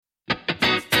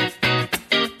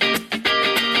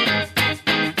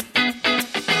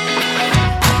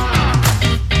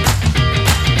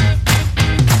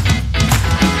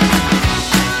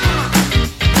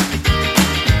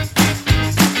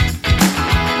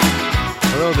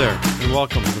there, and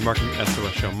welcome to the Marketing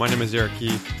SOS Show. My name is Eric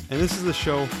Yee, and this is the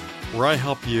show where I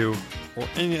help you or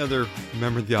any other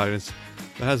member of the audience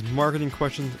that has marketing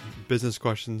questions, business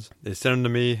questions. They send them to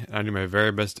me, and I do my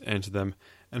very best to answer them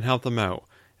and help them out.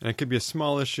 And it could be a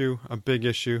small issue, a big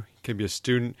issue. It could be a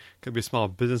student, it could be a small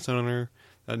business owner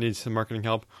that needs some marketing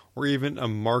help, or even a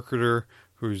marketer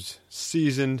who's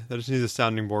seasoned that just needs a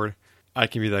sounding board. I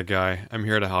can be that guy. I'm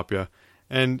here to help you.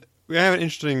 And we have an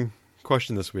interesting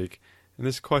question this week. And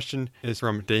this question is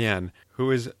from Dan, who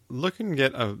is looking to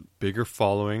get a bigger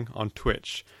following on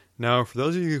Twitch. Now, for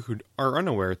those of you who are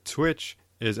unaware, Twitch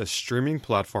is a streaming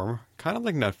platform, kind of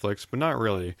like Netflix, but not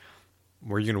really,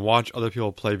 where you can watch other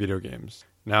people play video games.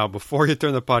 Now, before you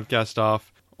turn the podcast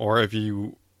off, or if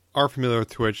you are familiar with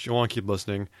Twitch, you'll want to keep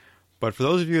listening. But for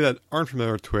those of you that aren't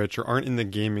familiar with Twitch or aren't in the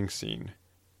gaming scene,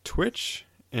 Twitch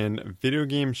and video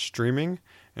game streaming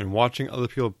and watching other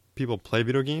people play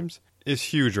video games is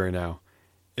huge right now.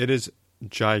 It is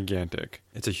gigantic.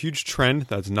 It's a huge trend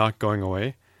that's not going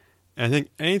away. And I think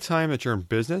anytime that you're in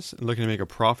business and looking to make a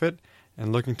profit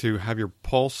and looking to have your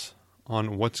pulse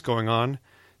on what's going on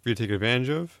for you to take advantage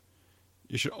of,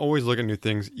 you should always look at new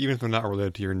things, even if they're not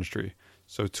related to your industry.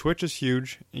 So Twitch is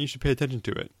huge, and you should pay attention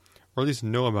to it, or at least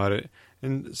know about it,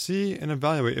 and see and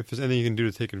evaluate if there's anything you can do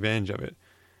to take advantage of it.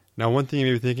 Now, one thing you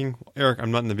may be thinking, Eric,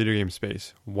 I'm not in the video game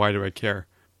space. Why do I care?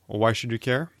 Well, why should you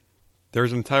care?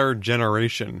 There's an entire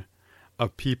generation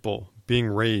of people being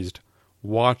raised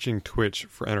watching Twitch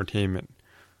for entertainment.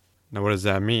 Now, what does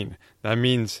that mean? That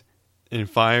means in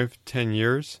 5-10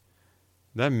 years,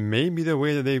 that may be the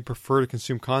way that they prefer to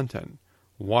consume content,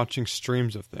 watching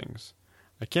streams of things.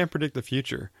 I can't predict the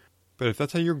future, but if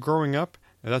that's how you're growing up,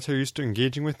 and that's how you're used to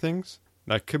engaging with things,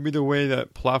 that could be the way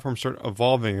that platforms start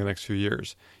evolving in the next few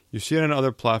years. You see it on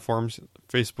other platforms,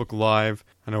 Facebook Live.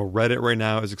 I know Reddit right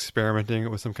now is experimenting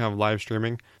with some kind of live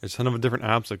streaming. There's a ton of different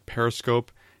apps like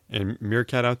Periscope and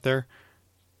Meerkat out there.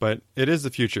 But it is the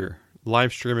future.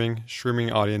 Live streaming,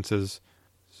 streaming audiences.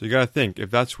 So you got to think, if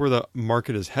that's where the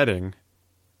market is heading,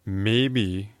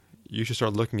 maybe you should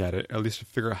start looking at it, at least to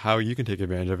figure out how you can take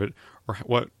advantage of it or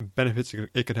what benefits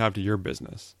it could have to your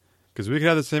business. Because we could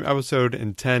have the same episode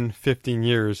in 10, 15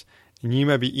 years, and you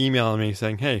might be emailing me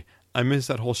saying, hey, I missed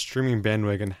that whole streaming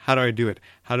bandwagon. How do I do it?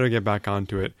 How do I get back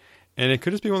onto it? And it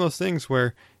could just be one of those things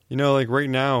where, like right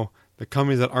now, the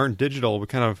companies that aren't digital, we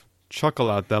kind of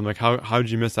chuckle at them, like, how did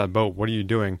you miss that boat? What are you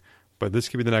doing? But this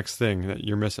could be the next thing that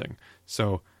you're missing.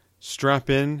 So strap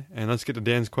in, and let's get to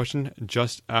Dan's question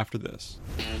just after this.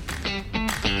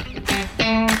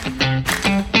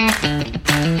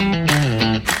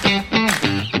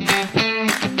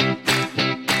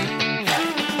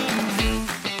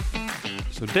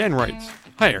 So Dan writes,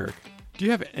 hi Eric, do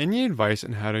you have any advice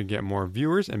on how to get more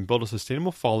viewers and build a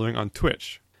sustainable following on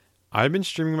Twitch? I've been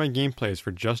streaming my gameplays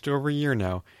for just over a year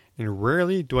now, and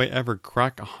rarely do I ever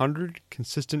crack 100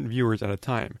 consistent viewers at a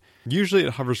time. Usually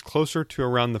it hovers closer to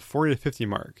around the 40 to 50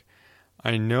 mark.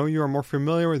 I know you are more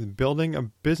familiar with building a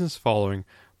business following,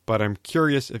 but I'm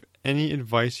curious if any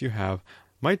advice you have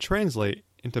might translate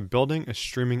into building a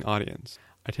streaming audience.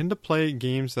 I tend to play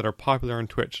games that are popular on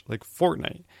Twitch, like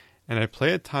Fortnite, and I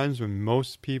play at times when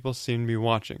most people seem to be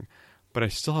watching, but I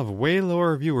still have way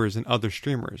lower viewers than other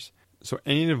streamers. So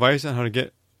any advice on how to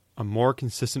get a more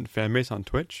consistent fan base on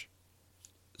Twitch?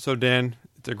 So Dan,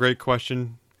 it's a great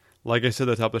question. Like I said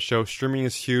at the top of the show, streaming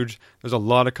is huge. There's a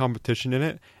lot of competition in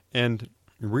it, and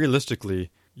realistically,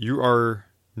 you are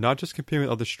not just competing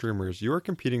with other streamers, you are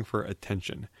competing for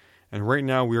attention. And right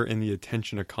now we are in the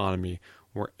attention economy,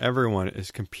 where everyone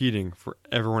is competing for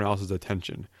everyone else's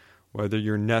attention. Whether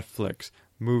you're Netflix,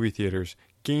 movie theaters,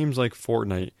 games like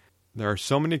Fortnite, there are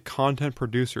so many content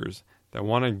producers that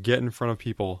want to get in front of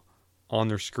people on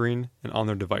their screen and on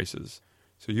their devices.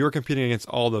 So you're competing against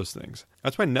all those things.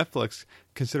 That's why Netflix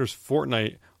considers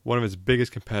Fortnite one of its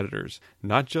biggest competitors.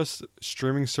 Not just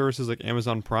streaming services like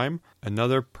Amazon Prime,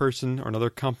 another person or another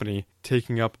company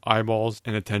taking up eyeballs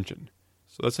and attention.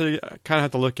 So that's how you kind of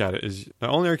have to look at it, is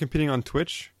not only are you competing on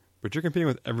Twitch, but you're competing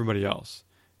with everybody else.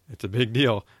 It's a big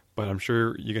deal. But I'm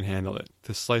sure you can handle it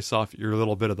to slice off your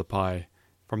little bit of the pie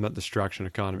from that distraction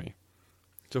economy.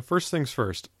 So first things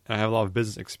first, I have a lot of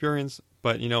business experience,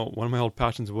 but one of my old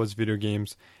passions was video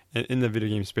games. And in the video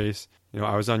game space,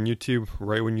 I was on YouTube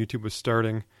right when YouTube was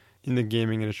starting in the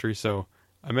gaming industry. So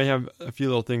I may have a few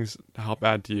little things to help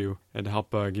add to you and to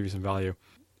help give you some value.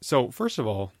 So first of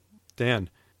all, Dan,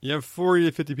 you have 40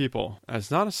 to 50 people. That's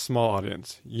not a small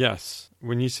audience. Yes,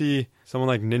 when you see someone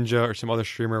like Ninja or some other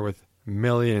streamer with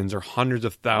millions or hundreds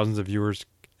of thousands of viewers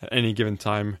at any given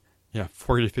time,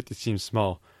 40 to 50 seems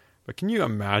small. But can you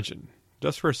imagine,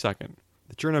 just for a second,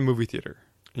 that you're in a movie theater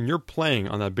and you're playing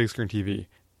on that big screen TV,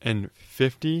 and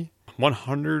 50,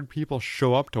 100 people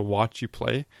show up to watch you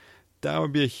play, that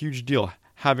would be a huge deal.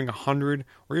 Having 100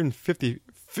 or even 50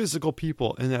 physical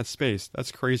people in that space,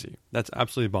 that's crazy. That's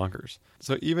absolutely bonkers.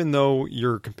 So even though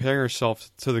you're comparing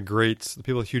yourself to the greats, the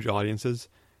people with huge audiences,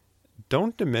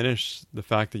 don't diminish the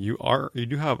fact that you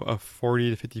do have a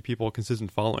 40 to 50 people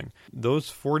consistent following. Those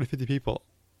 40 to 50 people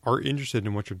are interested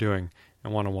in what you're doing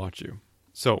and want to watch you.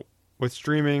 So with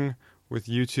streaming, with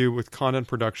YouTube, with content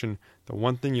production, the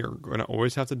one thing you're going to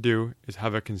always have to do is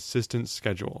have a consistent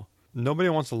schedule. Nobody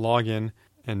wants to log in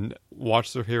and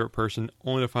watch their favorite person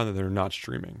only to find that they're not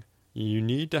streaming. You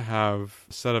need to have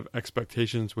a set of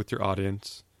expectations with your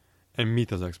audience and meet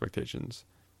those expectations.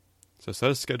 So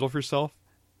set a schedule for yourself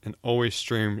and always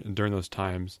stream during those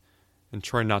times and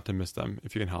try not to miss them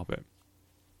if you can help it.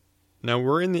 Now,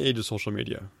 we're in the age of social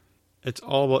media. It's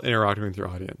all about interacting with your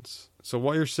audience. So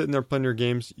while you're sitting there playing your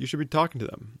games, you should be talking to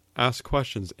them. Ask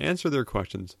questions, answer their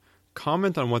questions,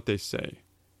 comment on what they say.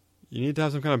 You need to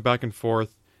have some kind of back and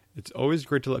forth. It's always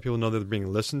great to let people know that they're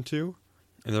being listened to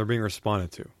and they're being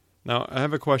responded to. Now, I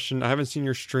have a question. I haven't seen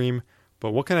your stream,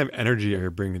 but what kind of energy are you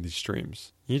bringing to these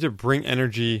streams? You need to bring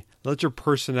energy. Let your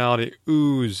personality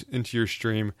ooze into your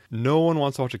stream. No one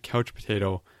wants to watch a couch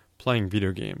potato playing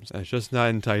video games. It's just not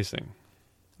enticing.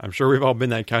 I'm sure we've all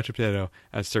been that couch potato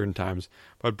at certain times.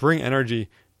 But bring energy.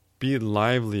 Be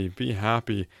lively. Be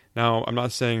happy. Now, I'm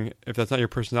not saying if that's not your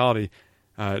personality,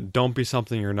 don't be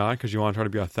something you're not, because you want to try to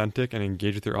be authentic and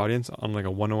engage with your audience on like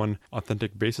a one-on-one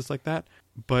authentic basis like that.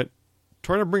 But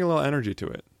try to bring a little energy to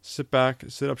it. Sit back,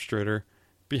 sit up straighter.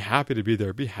 Be happy to be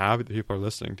there. Be happy that people are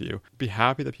listening to you. Be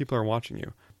happy that people are watching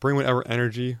you. Bring whatever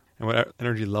energy and whatever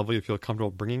energy level you feel comfortable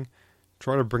bringing.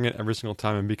 Try to bring it every single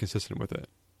time and be consistent with it.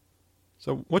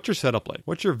 So what's your setup like?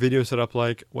 What's your video setup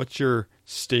like? What's your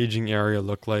staging area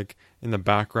look like in the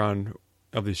background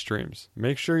of these streams?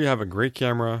 Make sure you have a great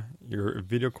camera. Your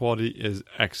video quality is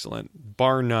excellent.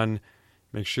 Bar none.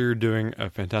 Make sure you're doing a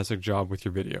fantastic job with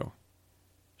your video.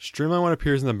 Streamline what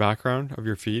appears in the background of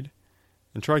your feed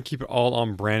and try to keep it all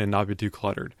on brand and not be too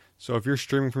cluttered. So if you're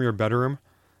streaming from your bedroom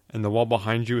and the wall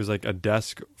behind you is like a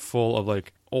desk full of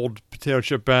like old potato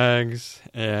chip bags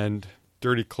and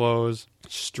dirty clothes,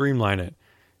 streamline it.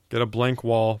 Get a blank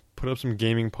wall, put up some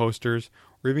gaming posters,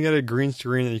 or even get a green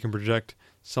screen that you can project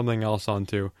something else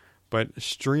onto. But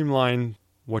streamline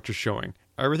what you're showing.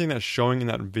 Everything that's showing in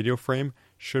that video frame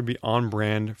should be on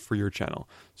brand for your channel.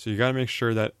 So you got to make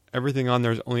sure that everything on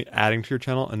there is only adding to your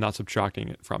channel and not subtracting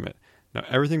it from it. Now,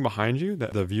 everything behind you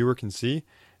that the viewer can see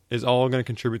is all going to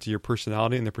contribute to your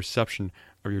personality and the perception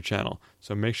of your channel.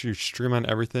 So make sure you streamline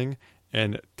everything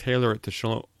and tailor it to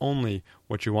show only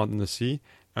what you want them to see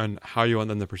and how you want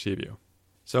them to perceive you.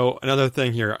 So another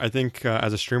thing here, I think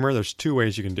as a streamer, there's two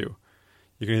ways you can do.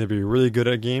 You can either be really good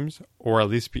at games or at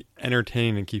least be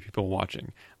entertaining and keep people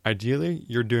watching. Ideally,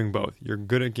 you're doing both. You're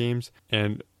good at games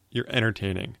and you're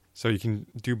entertaining. So you can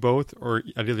do both, or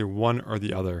ideally one or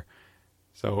the other.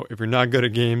 So if you're not good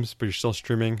at games, but you're still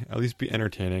streaming, at least be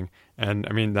entertaining. And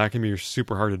I mean, that can be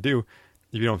super hard to do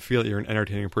if you don't feel that you're an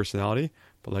entertaining personality.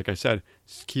 But like I said,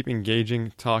 keep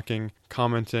engaging, talking,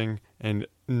 commenting, and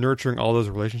nurturing all those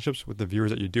relationships with the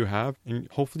viewers that you do have. And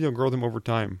hopefully you'll grow them over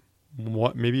time.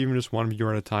 Maybe even just one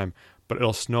viewer at a time, but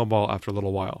it'll snowball after a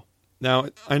little while. Now,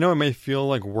 I know it may feel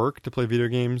like work to play video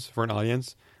games for an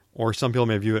audience, or some people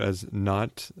may view it as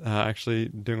not actually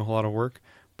doing a whole lot of work,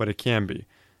 but it can be.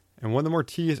 And one of the more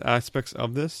tedious aspects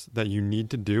of this that you need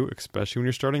to do, especially when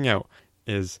you're starting out,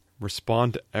 is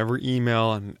respond to every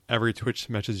email and every Twitch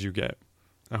message you get.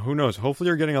 Now, who knows? Hopefully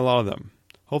you're getting a lot of them.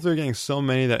 Hopefully you're getting so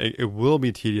many that it will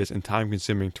be tedious and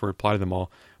time-consuming to reply to them all.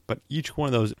 But each one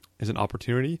of those is an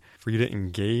opportunity for you to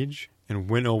engage and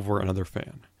win over another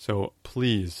fan. So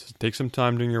please take some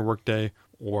time during your workday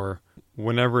or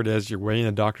whenever it is you're waiting in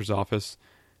the doctor's office,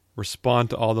 respond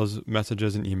to all those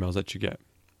messages and emails that you get.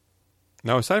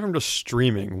 Now, aside from just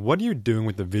streaming, what are you doing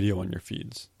with the video on your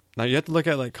feeds? Now, you have to look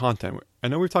at like content. I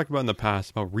know we've talked about in the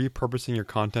past about repurposing your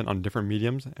content on different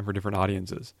mediums and for different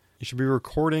audiences. You should be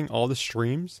recording all the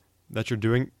streams that you're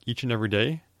doing each and every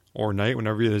day or night,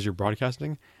 whenever it is you're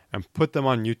broadcasting, and put them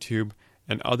on YouTube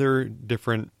and other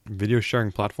different video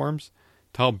sharing platforms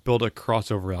to help build a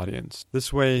crossover audience.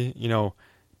 This way,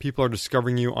 people are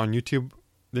discovering you on YouTube.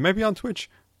 They might be on Twitch,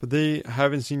 but they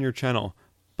haven't seen your channel,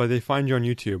 but they find you on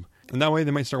YouTube. And that way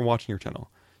they might start watching your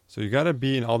channel. So you got to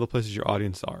be in all the places your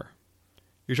audience are.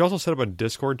 You should also set up a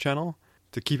Discord channel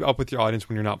to keep up with your audience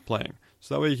when you're not playing.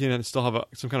 So that way you can still have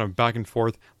some kind of back and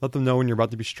forth. Let them know when you're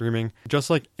about to be streaming. Just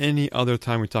like any other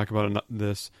time we talk about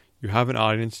this, you have an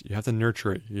audience, you have to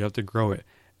nurture it, you have to grow it.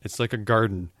 It's like a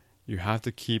garden. You have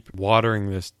to keep watering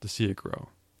this to see it grow.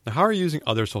 Now, how are you using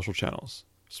other social channels?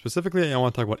 Specifically, I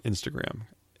want to talk about Instagram.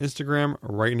 Instagram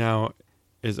right now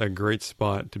is a great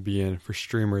spot to be in for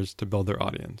streamers to build their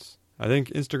audience. I think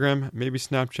Instagram, maybe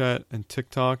Snapchat and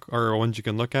TikTok are ones you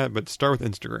can look at, but start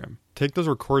with Instagram. Take those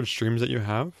recorded streams that you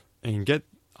have and get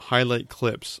highlight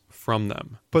clips from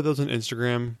them. Put those on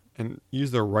Instagram and use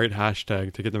the right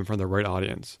hashtag to get them from the right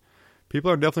audience.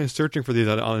 People are definitely searching for these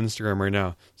on Instagram right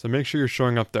now, so make sure you're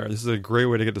showing up there. This is a great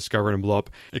way to get discovered and blow up,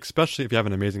 especially if you have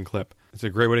an amazing clip. It's a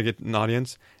great way to get an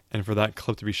audience and for that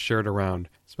clip to be shared around.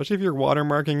 Especially if you're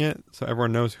watermarking it so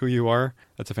everyone knows who you are,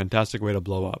 that's a fantastic way to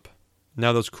blow up.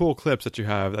 Now, those cool clips that you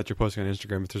have that you're posting on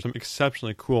Instagram, if there's some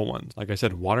exceptionally cool ones, like I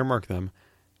said, watermark them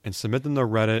and submit them to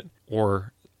Reddit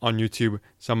or on YouTube,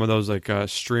 some of those like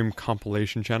stream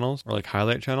compilation channels or like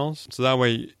highlight channels. So that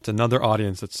way it's another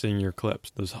audience that's seeing your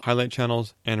clips. Those highlight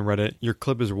channels and Reddit, your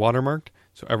clip is watermarked,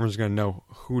 so everyone's going to know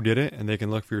who did it and they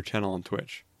can look for your channel on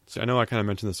Twitch. So I know I kind of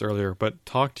mentioned this earlier, but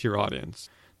talk to your audience.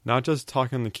 Not just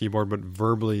talking on the keyboard, but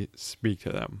verbally speak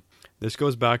to them. This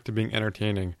goes back to being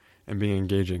entertaining and being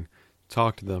engaging.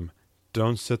 Talk to them.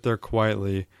 Don't sit there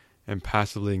quietly and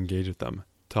passively engage with them.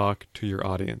 Talk to your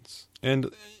audience.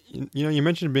 And, you know, you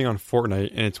mentioned being on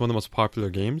Fortnite, and it's one of the most popular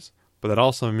games, but that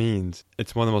also means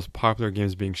it's one of the most popular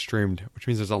games being streamed, which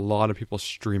means there's a lot of people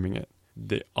streaming it.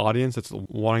 The audience that's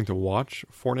wanting to watch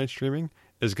Fortnite streaming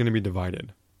is going to be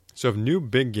divided. So if new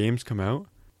big games come out,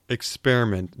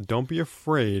 experiment. Don't be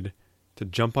afraid to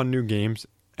jump on new games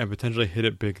and potentially hit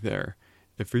it big there.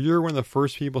 If you're one of the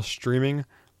first people streaming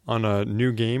on a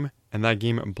new game and that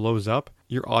game blows up,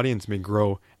 your audience may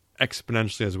grow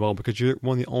exponentially as well because you're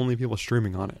one of the only people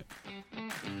streaming on it.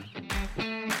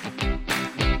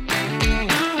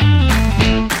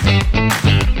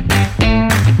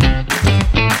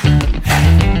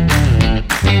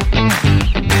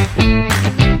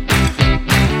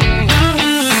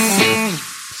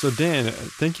 So Dan,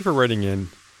 thank you for writing in.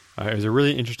 It was a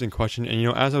really interesting question. And, you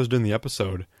know, as I was doing the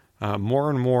episode, more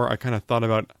and more I kind of thought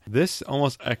about this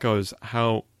almost echoes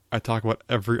how I talk about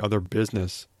every other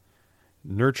business.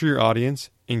 Nurture your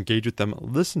audience, engage with them,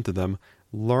 listen to them,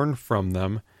 learn from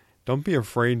them. Don't be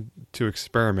afraid to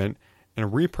experiment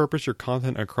and repurpose your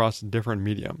content across different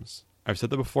mediums. I've said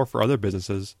that before for other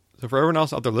businesses. So for everyone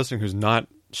else out there listening who's not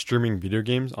streaming video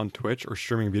games on Twitch or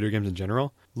streaming video games in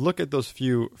general, look at those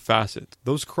few facets.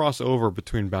 Those cross over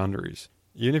between boundaries.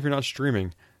 Even if you're not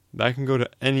streaming, that can go to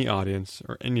any audience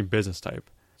or any business type.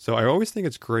 So I always think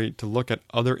it's great to look at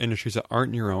other industries that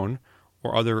aren't your own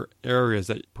or other areas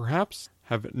that perhaps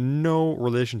have no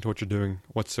relation to what you're doing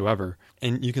whatsoever.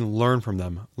 And you can learn from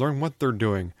them, learn what they're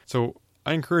doing. So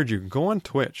I encourage you, go on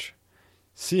Twitch,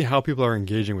 see how people are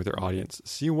engaging with their audience,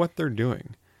 see what they're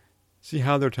doing, see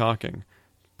how they're talking.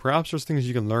 Perhaps there's things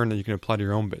you can learn that you can apply to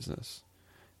your own business.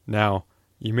 Now,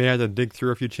 you may have to dig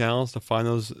through a few channels to find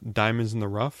those diamonds in the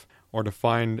rough or to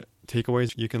find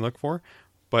takeaways you can look for,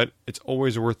 but it's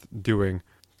always worth doing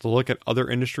to look at other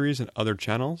industries and other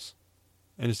channels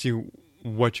and to see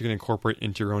what you can incorporate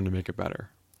into your own to make it better.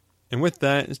 And with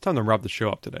that, it's time to wrap the show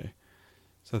up today.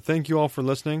 So thank you all for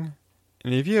listening.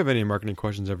 And if you have any marketing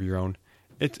questions of your own,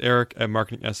 it's Eric at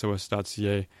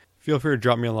marketingsos.ca. Feel free to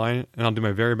drop me a line, and I'll do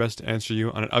my very best to answer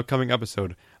you on an upcoming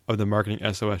episode of the Marketing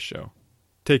SOS Show.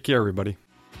 Take care, everybody.